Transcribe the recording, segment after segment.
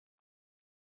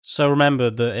So remember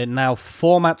that it now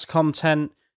formats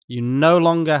content. You no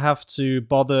longer have to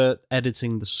bother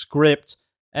editing the script.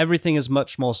 Everything is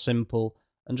much more simple.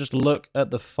 And just look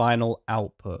at the final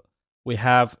output. We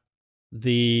have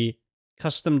the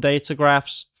custom data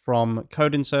graphs from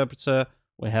Code Interpreter.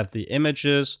 We have the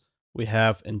images. We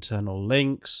have internal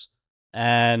links.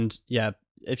 And yeah,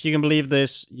 if you can believe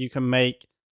this, you can make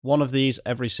one of these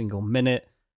every single minute,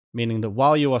 meaning that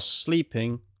while you are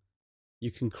sleeping, you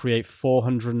can create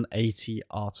 480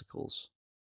 articles.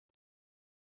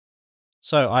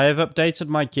 So I have updated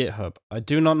my GitHub. I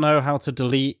do not know how to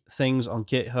delete things on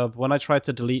GitHub. When I try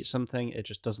to delete something, it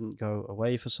just doesn't go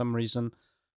away for some reason.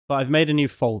 But I've made a new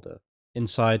folder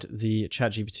inside the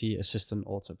ChatGPT Assistant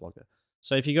Autoblogger.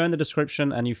 So if you go in the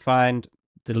description and you find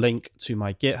the link to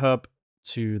my GitHub,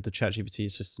 to the ChatGPT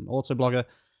Assistant Autoblogger,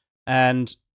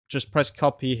 and just press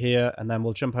copy here, and then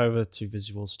we'll jump over to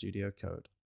Visual Studio Code.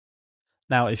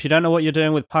 Now, if you don't know what you're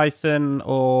doing with Python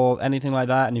or anything like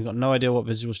that, and you've got no idea what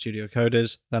Visual Studio Code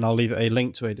is, then I'll leave a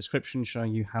link to a description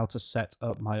showing you how to set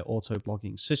up my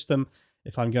auto-blogging system.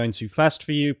 If I'm going too fast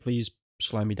for you, please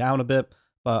slow me down a bit,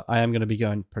 but I am going to be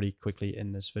going pretty quickly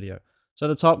in this video. So at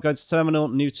the top, go to Terminal,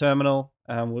 New Terminal,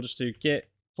 and we'll just do git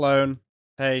clone,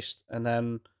 paste, and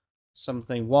then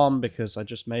something one because I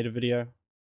just made a video,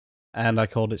 and I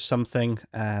called it something,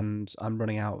 and I'm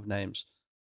running out of names.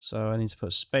 So I need to put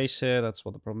a space here. That's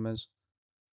what the problem is.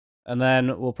 And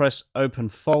then we'll press open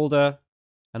folder.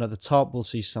 And at the top, we'll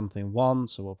see something one.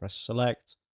 So we'll press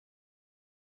select.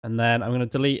 And then I'm going to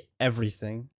delete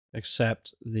everything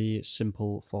except the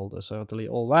simple folder. So I'll delete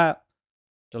all that,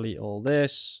 delete all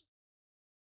this,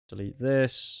 delete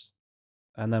this,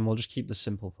 and then we'll just keep the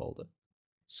simple folder.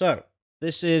 So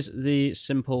this is the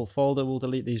simple folder. We'll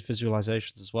delete these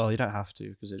visualizations as well. You don't have to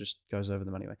because it just goes over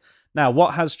them anyway. Now,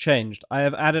 what has changed? I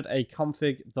have added a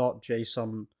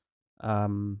config.json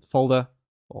folder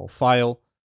or file.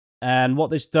 And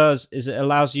what this does is it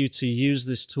allows you to use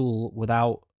this tool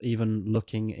without even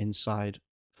looking inside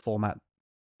inside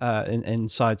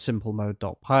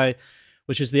simplemode.py,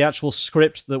 which is the actual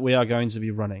script that we are going to be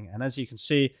running. And as you can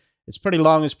see, it's pretty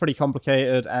long, it's pretty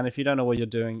complicated. And if you don't know what you're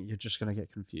doing, you're just going to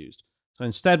get confused. So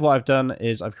instead, what I've done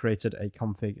is I've created a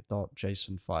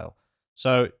config.json file.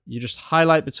 So you just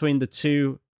highlight between the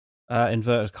two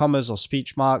inverted commas or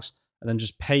speech marks, and then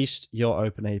just paste your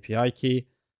open API key.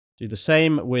 Do the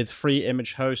same with free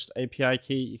image host API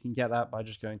key. You can get that by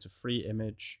just going to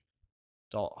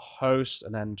freeimage.host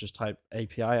and then just type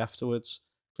API afterwards.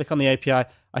 Click on the API.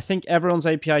 I think everyone's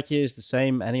API key is the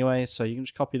same anyway, so you can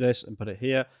just copy this and put it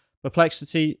here.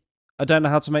 Perplexity, I don't know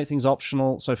how to make things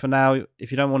optional. So for now,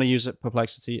 if you don't want to use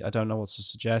Perplexity, I don't know what to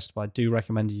suggest, but I do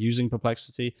recommend using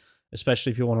Perplexity,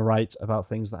 especially if you want to write about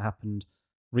things that happened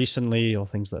recently or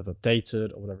things that have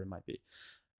updated or whatever it might be.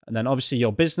 And then obviously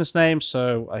your business name.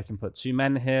 So I can put 2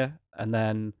 men here, and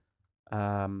then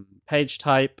page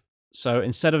type. So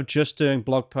instead of just doing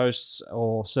blog posts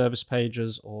or service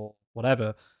pages or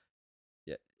whatever,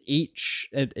 in each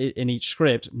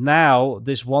script, now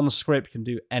this one script can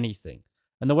do anything.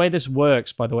 And the way this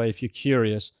works, by the way, if you're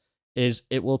curious, is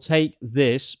it will take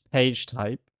this page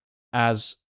type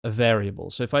as a variable.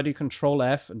 So if I do Control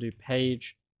F and do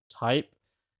page type,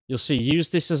 you'll see use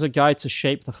this as a guide to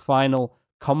shape the final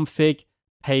config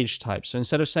page type. So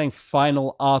instead of saying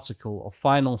final article or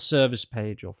final service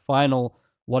page or final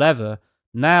whatever,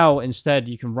 now instead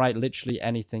you can write literally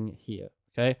anything here.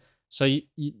 Okay, so you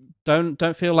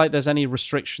don't feel like there's any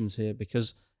restrictions here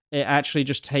because it actually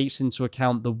just takes into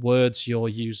account the words you're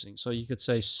using. So you could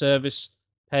say service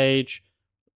page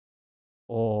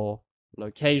or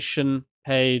location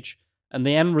page, and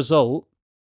the end result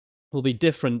will be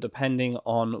different depending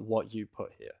on what you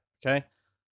put here. Okay,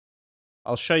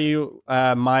 I'll show you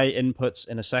my inputs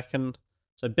in a second.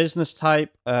 So business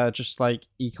type, just like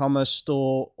e-commerce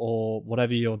store or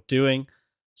whatever you're doing.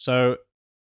 So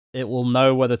it will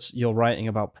know whether you're writing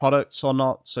about products or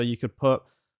not. So you could put,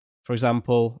 for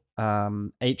example,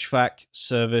 HVAC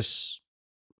service,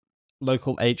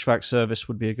 local HVAC service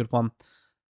would be a good one.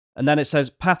 And then it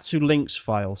says path to links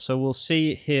file. So we'll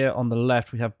see here on the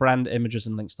left, we have brand images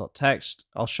and links.txt.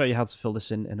 I'll show you how to fill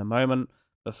this in a moment.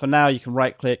 But for now, you can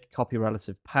right click, copy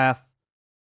relative path,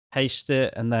 paste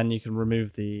it, and then you can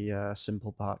remove the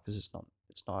simple part because it's not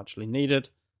actually needed.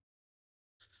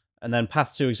 And then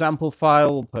path to example file,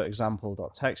 we'll put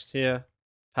example.txt here.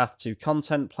 Path to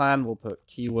content plan, we'll put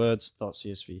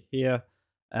keywords.csv here.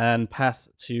 And path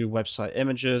to website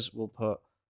images, we'll put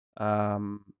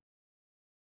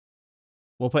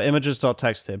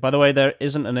images.txt here. By the way, there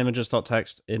isn't an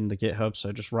images.txt in the GitHub,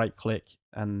 so just right click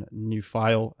and new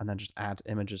file, and then just add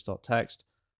images.txt.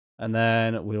 And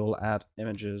then we will add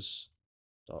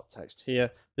images.txt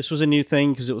here. This was a new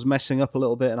thing because it was messing up a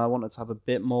little bit and I wanted to have a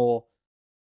bit more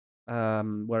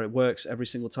where it works every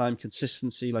single time.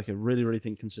 Consistency, like I really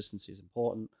think consistency is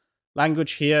important.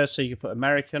 Language here, so you can put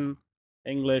American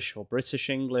English or British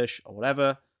English or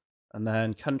whatever. And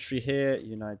then country here,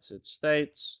 United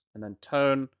States. And then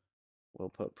tone, we'll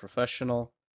put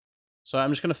professional. So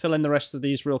I'm just going to fill in the rest of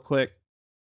these real quick.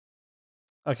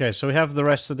 Okay, so we have the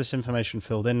rest of this information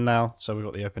filled in now. So we've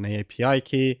got the OpenAI API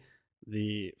key,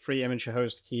 the free image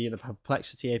host key, the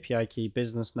Perplexity API key,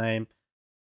 business name,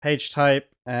 page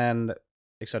type, and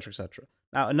etc. etc.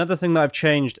 Now, another thing that I've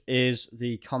changed is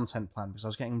the content plan because I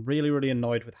was getting really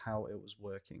annoyed with how it was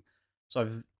working. So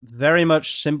I've very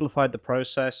much simplified the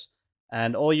process,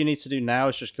 and all you need to do now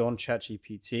is just go on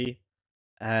ChatGPT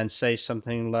and say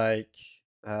something like,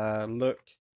 look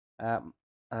at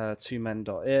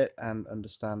twomen.it and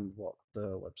understand what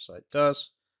the website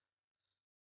does.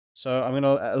 So I'm going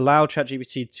to allow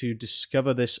ChatGPT to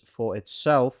discover this for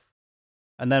itself.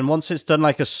 And then once it's done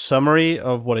like a summary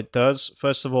of what it does,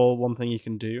 first of all, one thing you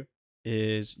can do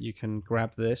is you can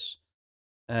grab this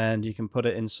and you can put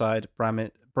it inside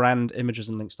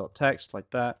brandinformationandlinks.txt like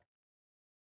that.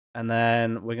 And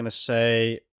then we're going to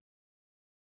say,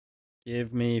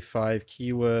 give me 5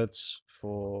 keywords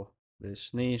for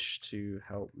this niche to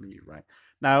help me rank.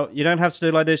 Now, you don't have to do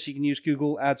it like this. You can use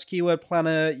Google Ads Keyword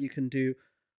Planner. You can do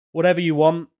whatever you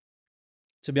want,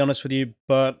 to be honest with you.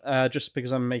 But just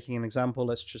because I'm making an example,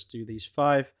 let's just do these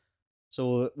 5.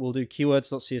 So we'll do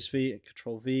keywords.csv,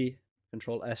 Control V,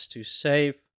 Control S to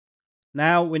save.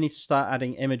 Now we need to start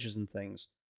adding images and things.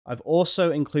 I've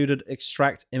also included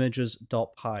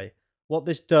extractproducts.py. What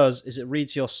this does is it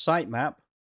reads your sitemap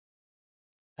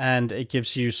and it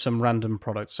gives you some random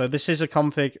products. So this is a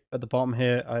config at the bottom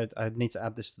here. I need to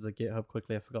add this to the GitHub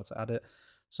quickly. I forgot to add it.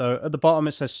 So at the bottom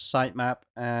it says sitemap,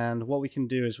 and what we can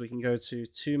do is we can go to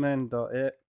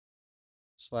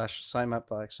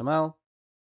twomen.it/sitemap.xml,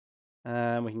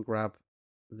 and we can grab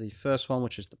the first one,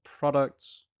 which is the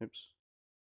products. Oops.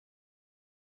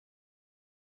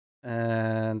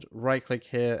 And right click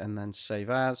here and then save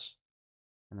as,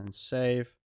 and then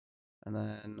save. And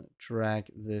then drag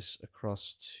this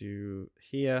across to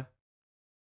here.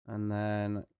 And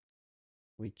then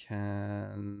we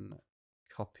can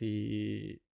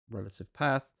copy relative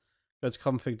path. Go to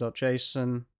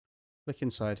config.json, click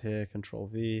inside here, Control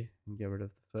V, and get rid of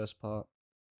the first part,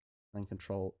 then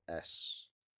Control S.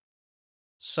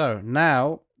 So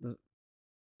now,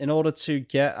 in order to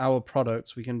get our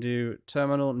products, we can do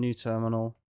terminal, new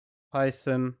terminal,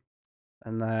 Python,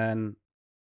 and then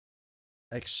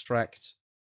extract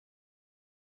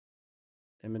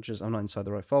images. I'm not inside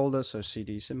the right folder, so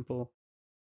cd simple.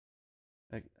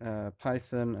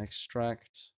 Python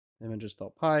extract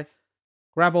images.py.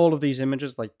 Grab all of these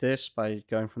images like this by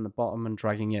going from the bottom and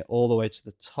dragging it all the way to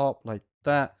the top like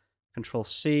that. Control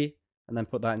C, and then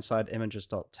put that inside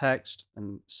images.txt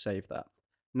and save that.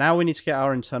 Now we need to get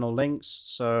our internal links.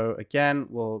 So again,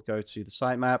 we'll go to the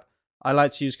sitemap. I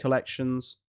like to use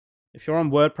collections. If you're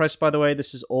on WordPress, by the way,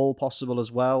 this is all possible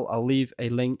as well. I'll leave a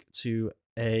link to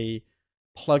a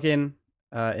plugin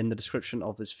in the description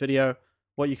of this video.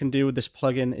 What you can do with this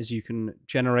plugin is you can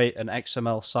generate an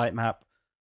XML sitemap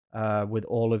with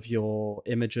all of your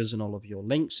images and all of your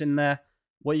links in there.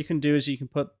 What you can do is you can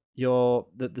put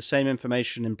the same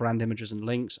information in brand images and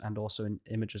links and also in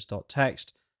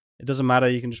images.txt. It doesn't matter,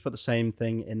 you can just put the same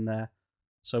thing in there.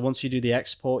 So once you do the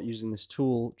export using this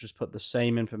tool, just put the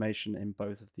same information in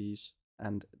both of these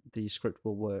and the script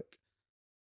will work.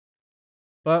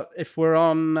 But if you're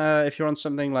on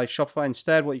something like Shopify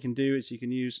instead, what you can do is you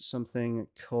can use something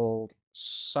called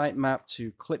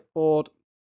sitemap.toclipboard.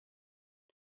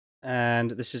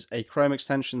 And this is a Chrome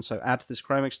extension, so add this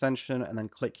Chrome extension and then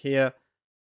click here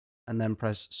and then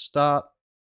press start.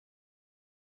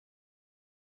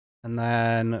 And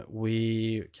then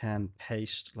we can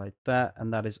paste like that,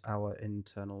 and that is our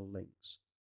internal links.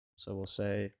 So we'll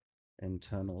say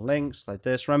internal links like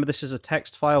this. Remember, this is a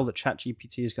text file that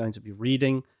ChatGPT is going to be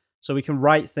reading. So we can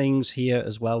write things here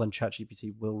as well, and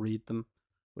ChatGPT will read them,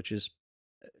 which is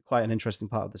quite an interesting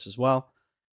part of this as well.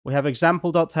 We have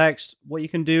example.txt. What you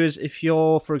can do is if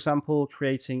you're, for example,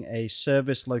 creating a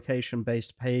service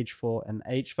location-based page for an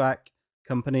HVAC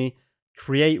company,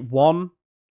 create one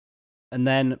and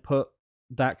then put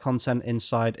that content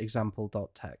inside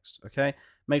example.txt, okay?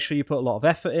 Make sure you put a lot of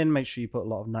effort in, make sure you put a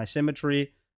lot of nice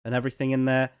imagery and everything in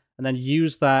there, and then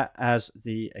use that as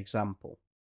the example.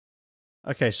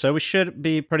 Okay, so we should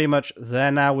be pretty much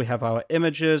there now. We have our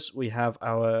images, we have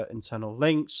our internal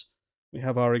links, we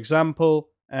have our example,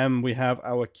 and we have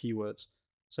our keywords.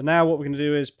 So now what we're going to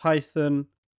do is Python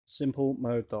simple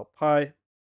mode.py.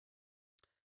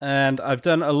 And I've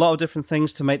done a lot of different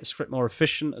things to make the script more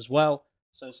efficient as well.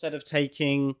 So instead of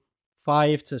taking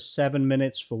 5 to 7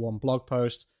 minutes for one blog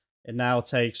post, it now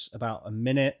takes about a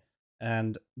minute,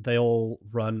 and they all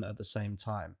run at the same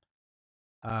time.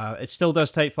 It still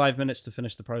does take 5 minutes to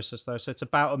finish the process, though, so it's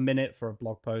about a minute for a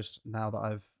blog post now that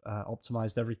I've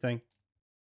optimized everything.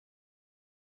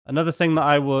 Another thing that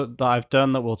I've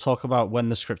done that we'll talk about when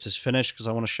the script is finished, because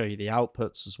I want to show you the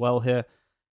outputs as well here,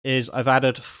 is I've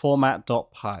added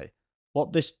format.py.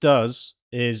 What this does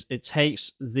is it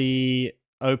takes the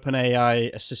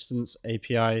OpenAI Assistance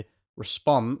API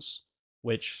response,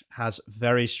 which has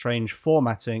very strange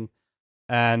formatting,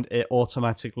 and it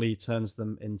automatically turns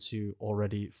them into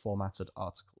already formatted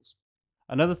articles.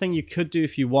 Another thing you could do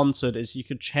if you wanted is you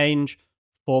could change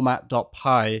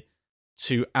format.py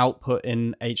to output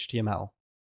in HTML.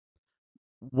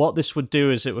 What this would do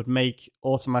is it would make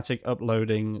automatic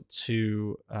uploading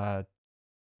to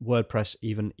WordPress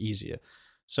even easier.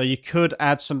 So you could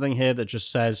add something here that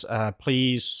just says,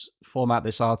 please format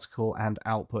this article and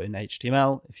output in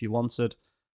HTML if you wanted.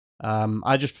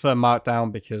 I just prefer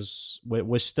Markdown because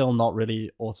we're still not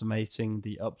really automating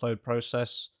the upload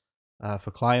process for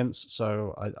clients.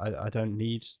 So I don't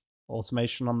need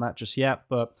automation on that just yet.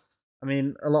 But I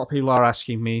mean, a lot of people are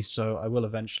asking me, so I will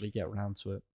eventually get around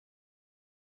to it.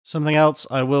 Something else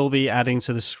I will be adding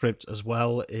to the script as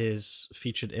well is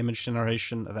featured image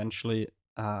generation eventually.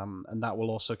 And that will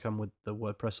also come with the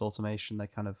WordPress automation. They're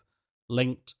kind of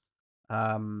linked,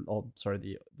 or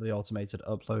sorry, the automated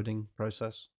uploading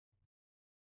process.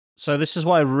 So this is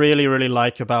what I really, really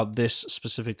like about this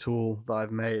specific tool that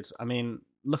I've made. I mean,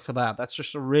 look at that. That's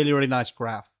just a really, really nice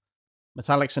graph.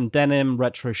 Metallics and denim,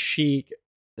 retro chic.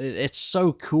 It's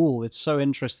so cool. It's so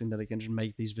interesting that it can just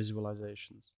make these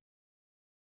visualizations.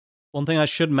 One thing I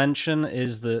should mention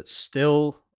is that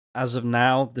still, as of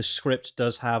now, the script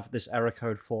does have this error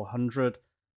code 400.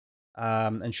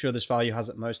 Ensure this value has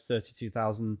at most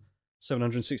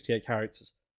 32,768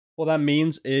 characters. What that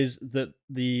means is that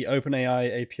the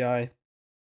OpenAI API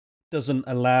doesn't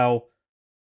allow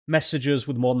messages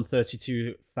with more than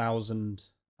 32,000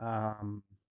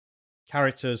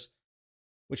 characters,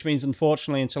 which means,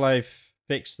 unfortunately, until I've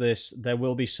fixed this, there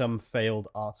will be some failed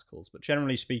articles. But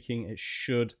generally speaking, it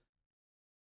should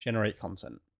generate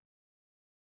content.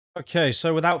 Okay,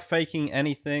 so without faking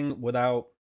anything, without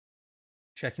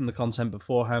checking the content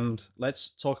beforehand, let's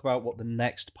talk about what the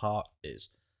next part is.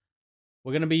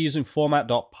 We're going to be using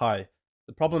format.py.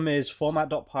 The problem is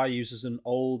format.py uses an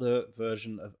older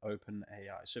version of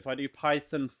OpenAI. So if I do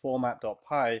Python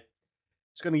format.py,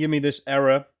 it's going to give me this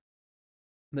error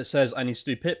that says I need to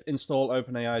do pip install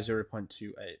OpenAI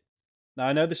 0.28. Now,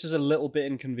 I know this is a little bit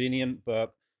inconvenient,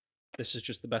 but this is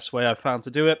just the best way I've found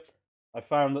to do it. I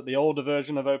found that the older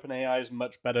version of OpenAI is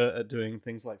much better at doing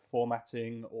things like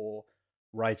formatting or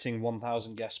writing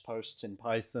 1,000 guest posts in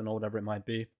Python or whatever it might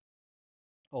be,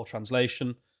 or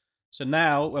translation. So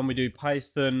now when we do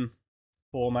Python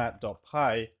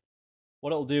format.py,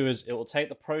 what it'll do is it will take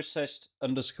the processed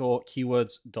underscore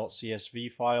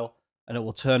keywords.csv file and it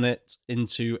will turn it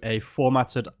into a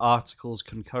formatted articles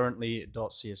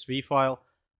concurrently.csv file.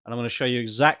 And I'm going to show you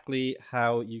exactly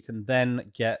how you can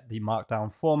then get the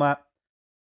Markdown format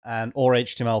and or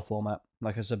HTML format.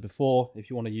 Like I said before, if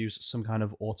you want to use some kind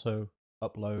of auto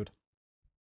upload.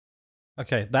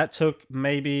 Okay, that took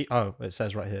maybe, oh, it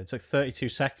says right here, it took 32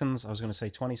 seconds. I was going to say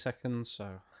 20 seconds.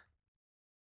 So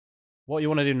what you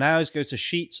want to do now is go to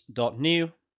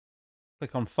sheets.new,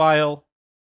 click on File,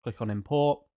 click on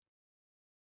Import,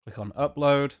 click on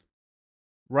Upload,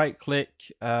 right-click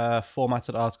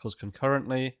Formatted Articles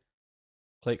Concurrently,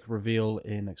 click Reveal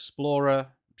in Explorer,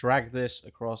 drag this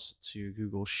across to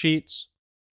Google Sheets,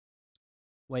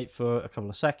 wait for a couple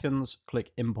of seconds,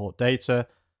 click Import Data.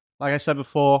 Like I said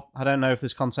before, I don't know if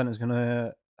this content is going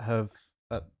to have...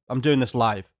 I'm doing this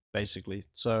live, basically,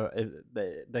 so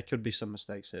there could be some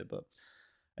mistakes here, but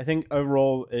I think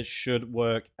overall it should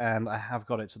work, and I have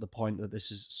got it to the point that this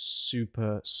is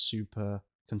super, super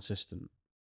consistent.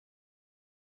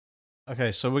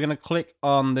 Okay, so we're going to click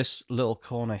on this little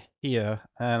corner here,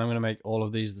 and I'm going to make all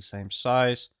of these the same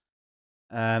size.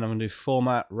 And I'm going to do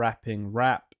format, wrapping,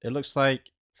 wrap. It looks like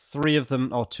 3 of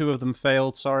them, or 2 of them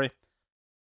failed, sorry.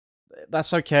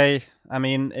 That's okay. I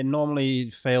mean, it normally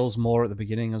fails more at the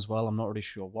beginning as well. I'm not really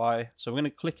sure why. So we're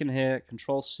going to click in here,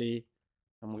 Control C,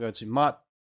 and we'll go to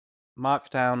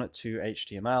markdown to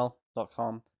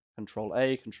html.com, Control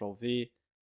A, Control V,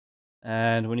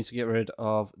 and we need to get rid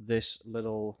of this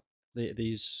little,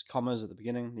 these commas at the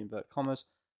beginning, the invert commas,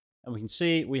 and we can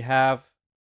see we have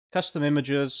custom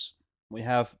images, We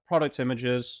have product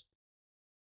images,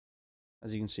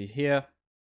 as you can see here.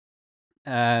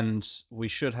 And we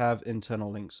should have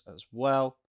internal links as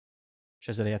well.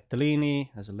 Cesare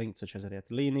Attolini, there's a link to Cesare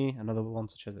Attolini, another one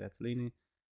to Cesare Attolini,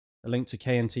 a link to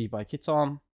KNT by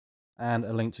Kiton, and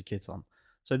a link to Kiton.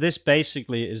 So this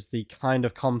basically is the kind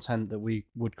of content that we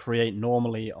would create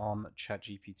normally on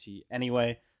ChatGPT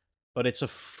anyway, but it's a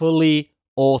fully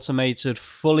automated,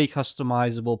 fully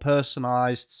customizable,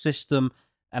 personalized system,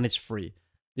 and it's free.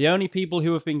 The only people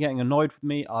who have been getting annoyed with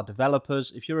me are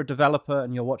developers. If you're a developer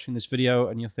and you're watching this video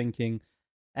and you're thinking,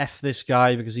 F this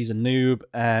guy because he's a noob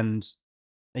and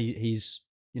he's,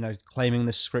 claiming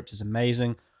this script is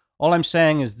amazing. All I'm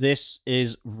saying is this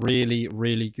is really,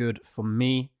 really good for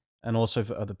me and also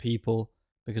for other people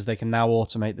because they can now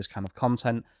automate this kind of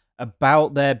content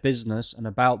about their business and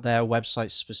about their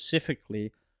website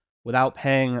specifically without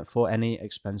paying for any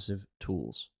expensive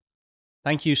tools.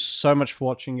 Thank you so much for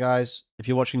watching, guys. If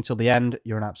you're watching till the end,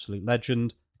 you're an absolute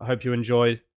legend. I hope you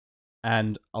enjoyed,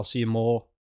 and I'll see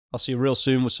you real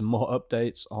soon with some more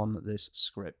updates on this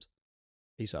script.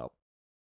 Peace out.